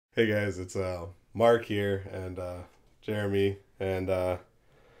Hey guys, it's Mark here and Jeremy, and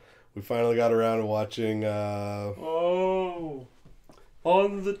we finally got around to watching Oh,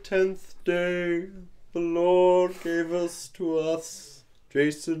 on the 10th day, the Lord gave to us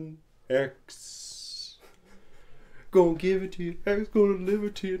Jason X. Gonna give it to you, X gonna deliver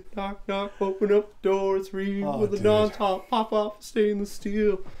to you. Knock, knock, open up the door, it's real with a non-stop pop off stainless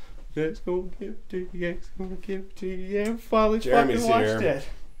steel. X gonna give it to you, X gonna give it to you. Yeah, we finally Jeremy's fucking here. watched it.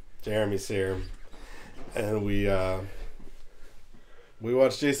 Jeremy's here, and we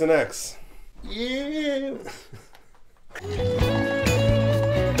watched Jason X. Yeah.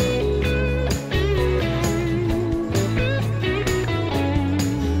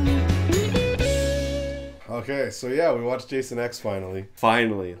 Okay, so yeah, we watched Jason X finally.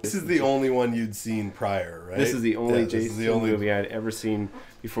 Finally. This is the only one you'd seen prior, right? This is the only this is Jason the only movie I'd ever seen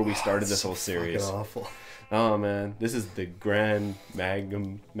before we started this whole series. Fucking awful. Oh man, this is the grand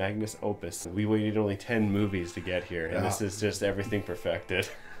magnus opus. We waited only 10 movies to get here, and this is just everything perfected.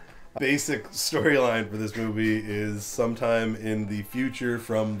 Basic storyline for this movie is sometime in the future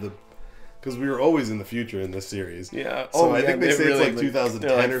from the... Because we were always in the future in this series. Yeah. So I think they say it's like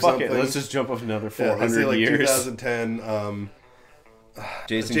 2010 like, or fuck something. It, let's just jump up another 400 they say like years. 2010.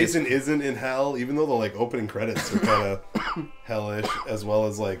 Jason isn't in hell, even though the like opening credits are kind of hellish, as well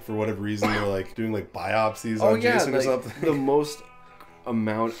as like for whatever reason they're like doing like biopsies on Jason or something. The most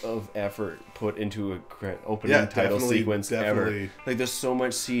amount of effort put into a opening title sequence ever. Like there's so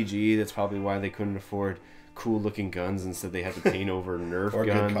much CG. That's probably why they couldn't afford cool looking guns, instead they had to paint over Nerf or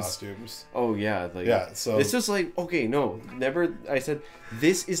guns. Good costumes. Oh yeah, like so it's just like, okay, no, never. I said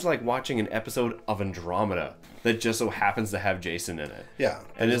this is like watching an episode of Andromeda that just so happens to have Jason in it. Yeah,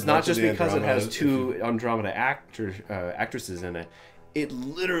 and it's not just because it has two Andromeda actresses in it. It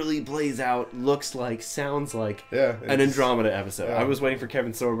literally plays out, looks like, sounds like an Andromeda episode. Yeah. I was waiting for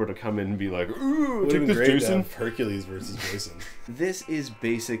Kevin Sorbo to come in and be like, "Ooh, take this Jason." Hercules versus Jason. This is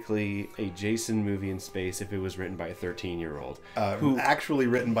basically a Jason movie in space if it was written by a 13-year-old. Who actually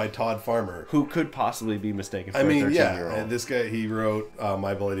written by Todd Farmer. Who could possibly be mistaken for a 13-year-old. Yeah, this guy, he wrote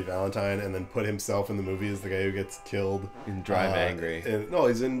My Bloody Valentine and then put himself in the movie as the guy who gets killed. In Drive Angry. No,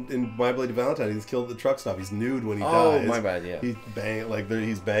 he's in My Bloody Valentine. He's killed at the truck stop. He's nude when he dies. Oh, my bad, yeah. He's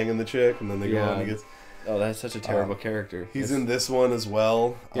banging the chick and then they go on and he gets... Oh, that's such a terrible character. He's in this one as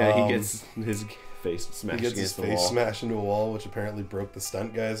well. Yeah, he gets his face smashed He gets his face smashed into a wall, which apparently broke the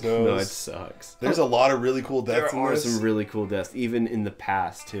stunt guy's nose. No, it sucks. There's a lot of really cool deaths in this. There are some really cool deaths, even in the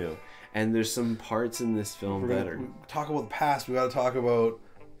past, too. And there's some parts in this film that are... Talk about the past, we gotta talk about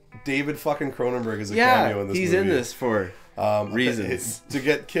David fucking Cronenberg as a cameo in this movie. He's in this for reasons. To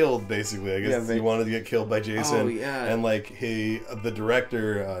get killed, basically. I guess he wanted to get killed by Jason. Oh, yeah. And, like, the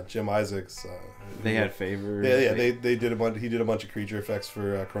director, Jim Isaacs... they had favors. Yeah, they did a bunch. He did a bunch of creature effects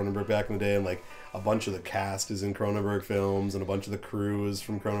for Cronenberg back in the day, and like a bunch of the cast is in Cronenberg films, and a bunch of the crew is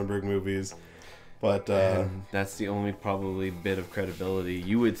from Cronenberg movies. But that's the only probably bit of credibility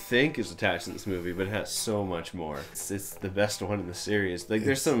you would think is attached to this movie, but it has so much more. It's the best one in the series. Like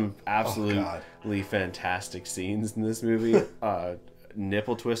there's some absolutely fantastic scenes in this movie.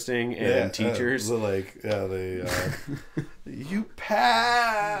 Nipple twisting and teachers. They you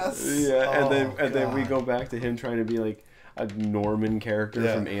pass. Yeah, and then we go back to him trying to be like a Norman character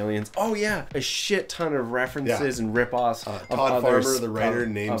from Aliens. Oh yeah, a shit ton of references and rip-offs. Todd Farmer, the writer,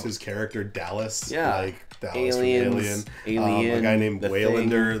 names his character Dallas. Yeah, like Dallas from Alien. A guy named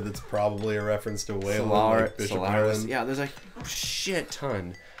Waylander. That's probably a reference to Wayland, like Bishop Wayland. Yeah, there's a shit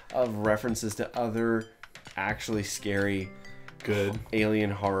ton of references to other actually scary, good alien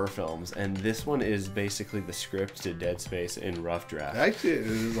horror films, and this one is basically the script to Dead Space in rough draft. Actually,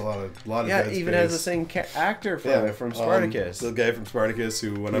 there's a lot of yeah, Dead even Space. has the same actor from Spartacus. The guy from Spartacus,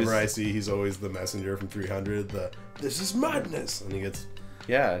 who whenever I see, he's always the messenger from 300. This is madness, and he gets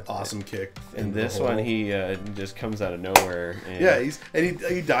awesome kick. In this one, he just comes out of nowhere. And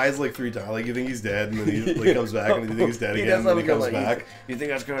he dies like 3 times. Like you think he's dead, and then he like comes back, and you think he's dead again, and then he comes back. You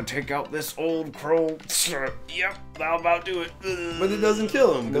think that's gonna take out this old crow? Yep, that'll about do it. But it doesn't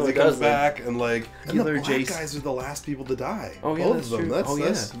kill him because he comes back, and like the black guys are the last people to die. Oh yeah, both of them. True.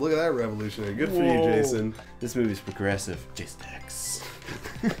 That's look at that revolutionary. Good for you, Jason. This movie's progressive. Jason X.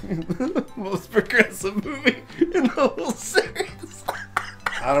 Most progressive movie in the whole series.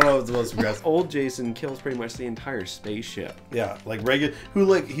 I don't know if it's the most progressive. Old Jason kills pretty much the entire spaceship. Yeah, like regular. Who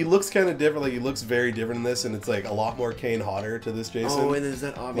like he looks kind of different. Like he looks very different in this, and it's like a lot more Kane Hodder to this Jason. Oh, and there's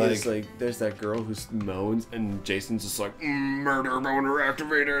that obvious like there's that girl who moans, and Jason's just like murder boner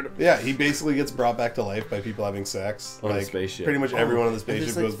activated. Yeah, he basically gets brought back to life by people having sex on like, a spaceship. Pretty much everyone on the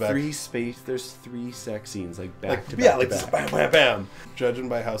spaceship goes back. There's three sex scenes like back to back. Yeah, like this, bam, bam, bam. Judging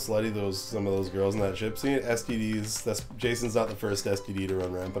by how slutty some of those girls in that ship scene, STDs. That's Jason's not the first STD to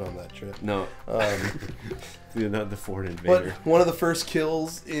run rampant on that trip. No, not the Ford Invader. But one of the first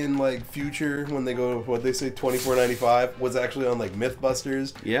kills in like Future when they go what they say 24.95 was actually on like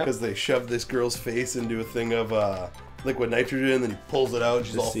MythBusters. Yeah, because they shoved this girl's face into a thing of liquid nitrogen, and then he pulls it out, and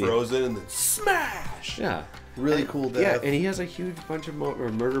she's all frozen, and then smash. Yeah. Really cool death. Yeah, and he has a huge bunch of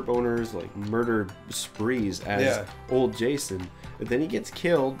murder boners, like murder sprees as old Jason. But then he gets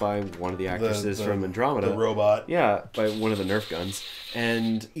killed by one of the actresses from Andromeda. The robot. Yeah, by one of the Nerf guns.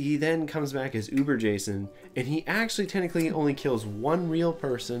 And he then comes back as Uber Jason, and he actually technically only kills one real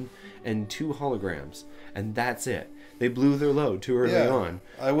person and 2 holograms. And that's it. They blew their load too early on.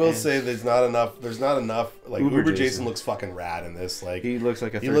 I will say there's not enough. Like Uber Jason looks fucking rad in this. Like he looks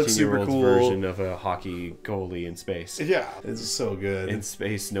like a 13-year-old's version of a hockey goalie in space. Yeah, it's so good. In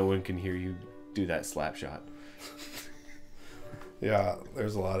space, no one can hear you do that slap shot. Yeah,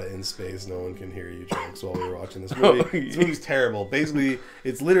 there's a lot of in space, no one can hear you jokes while we were watching this movie. This movie's terrible. Basically,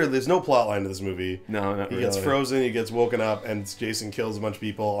 it's literally, there's no plot line to this movie. No, not really. He gets frozen, he gets woken up, and Jason kills a bunch of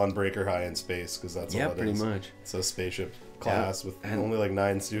people on Breaker High in space, because that's all it is. Yeah, pretty much. It's a spaceship class with only like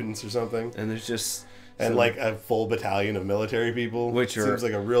 9 students or something. And there's just... And like a full battalion of military people, which seems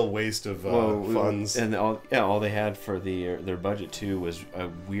like a real waste of funds. And all they had for their budget too was a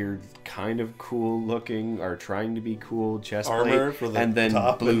weird, kind of cool looking or trying to be cool chest armor plate, for the and then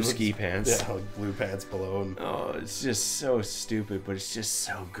top blue ski pants. Yeah, like blue pants below. And... Oh, it's just so stupid, but it's just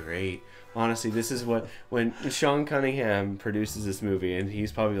so great. Honestly, this is when Sean Cunningham produces this movie, and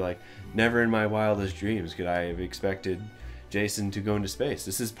he's probably like, never in my wildest dreams could I have expected Jason to go into space.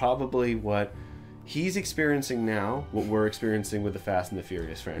 This is probably what he's experiencing now, what we're experiencing with the Fast and the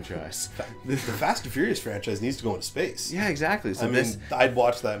Furious franchise. The Fast and Furious franchise needs to go into space. Yeah, exactly. So I'd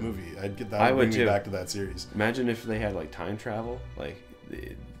watch that movie. I would bring me back to that series. Imagine if they had like time travel, like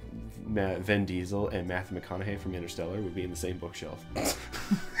Vin Diesel and Matthew McConaughey from Interstellar would be in the same bookshelf.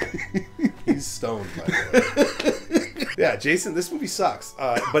 He's stoned, by the way. Yeah, Jason, this movie sucks.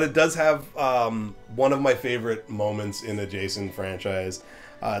 But it does have one of my favorite moments in the Jason franchise.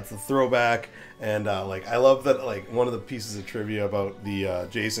 It's a throwback, and like I love that. Like one of the pieces of trivia about the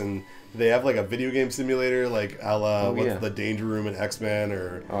Jason, they have like a video game simulator, like a la the Danger Room in X-Men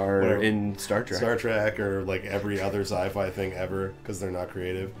or in Star Trek, or like every other sci-fi thing ever, because they're not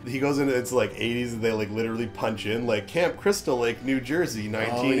creative. He goes into it's like 80s, and they like literally punch in like Camp Crystal Lake, New Jersey,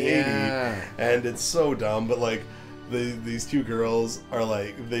 1980, and it's so dumb, but like. These two girls are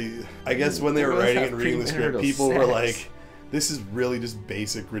like I guess when they were writing and reading the script, people were like, this is really just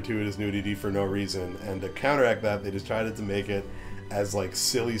basic gratuitous nudity for no reason, and to counteract that, they just tried to make it as like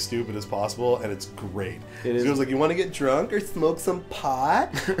silly stupid as possible, and it's great. It goes like, you want to get drunk or smoke some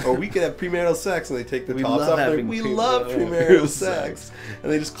pot, or we could have premarital sex, and they take the tops off. We love premarital sex, and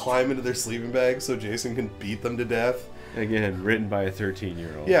they just climb into their sleeping bags so Jason can beat them to death. Again, written by a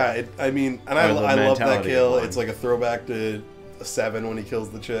 13-year-old. Yeah, I love that kill. It's like a throwback to 7 when he kills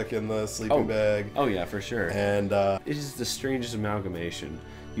the chick in the sleeping bag. Oh yeah, for sure. And it is the strangest amalgamation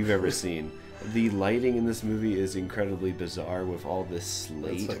you've ever seen. The lighting in this movie is incredibly bizarre with all this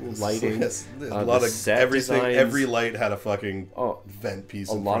slate lighting. A lot of everything. Designs. Every light had a fucking vent piece.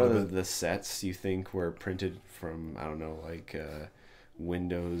 A lot of the sets you think were printed from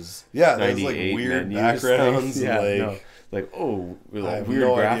Windows. Yeah, there's like weird backgrounds. Weird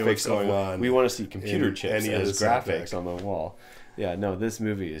graphics going on. We want to see computer chips as graphics on the wall. Yeah, no, this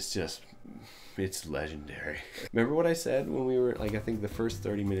movie is just, it's legendary. Remember what I said when we were like, I think the first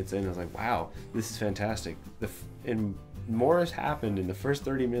 30 minutes in, I was like, wow, this is fantastic. And more has happened in the first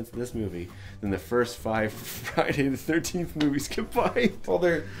 30 minutes of this movie than the first 5 Friday the 13th movies combined. Well,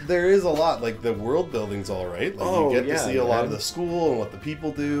 there is a lot. Like, the world building's all right. Like, you get to see a lot of the school and what the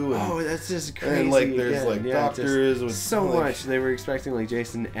people do. And, that's just crazy. And like, there's like doctors with so much. They were expecting like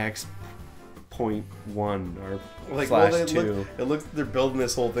Jason X.1 or like /2. It looks they're building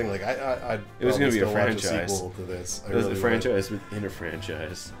this whole thing like it was going to be a franchise. Sequel to this. It was a franchise within a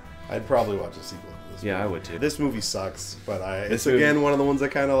franchise. I'd probably watch a sequel to this. Yeah, I would too. This movie sucks, but it's again one of the ones I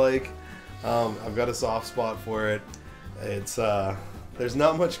kind of like. I've got a soft spot for it. It's the There's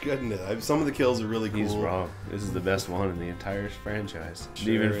not much good in it. Some of the kills are really cool. He's wrong. This is the best one in the entire franchise.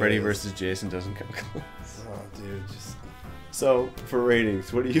 Sure Even Freddy is. vs. Jason doesn't come close. Oh, dude, just... So, for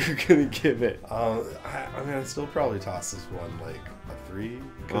ratings, what are you going to give it? I mean, I'd still probably toss this one, like, a 3.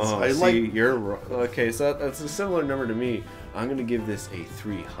 Oh, I see, you're wrong. Okay, so that's a similar number to me. I'm going to give this a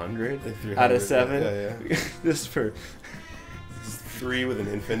 300, out of 7. Yeah. Just for... 3 with an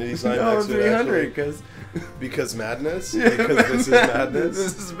infinity sign no, next to it, 300, because madness? Yeah, because this is madness?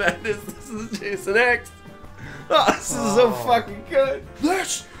 This is madness. This is Jason X. Oh, this is so fucking good.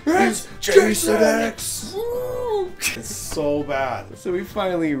 This is Jason X! Woo! It's so bad. So we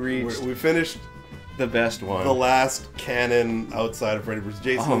finally reached We finished the best one. the last canon outside of Freddy vs.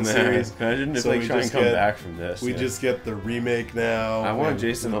 Jason series. Imagine if So they we try and just come get- back from this. We just get the remake now. I want and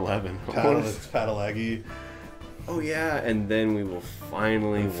Jason 11. Padalecki. Oh yeah, and then we will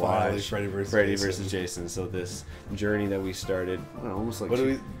finally watch Freddy vs. vs. Jason. So this journey that we started, almost like What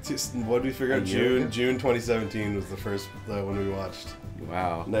did we figure out? A year ago? June 2017 was the first when we watched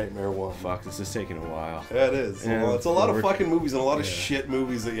wow, Nightmare 1. fuck, this is taking a while. Yeah, it is. Yeah, Well, it's a lot of we're- fucking movies and a lot of yeah. shit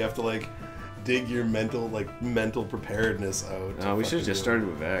movies that you have to like dig your mental preparedness out. No, we should have just started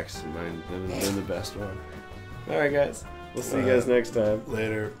with X. Mine that would have been the best one. All right, guys, we'll see you guys next time.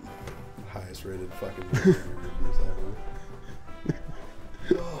 Later. Highest rated fucking movie reviews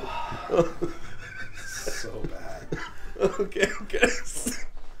ever. So bad. Okay, guys.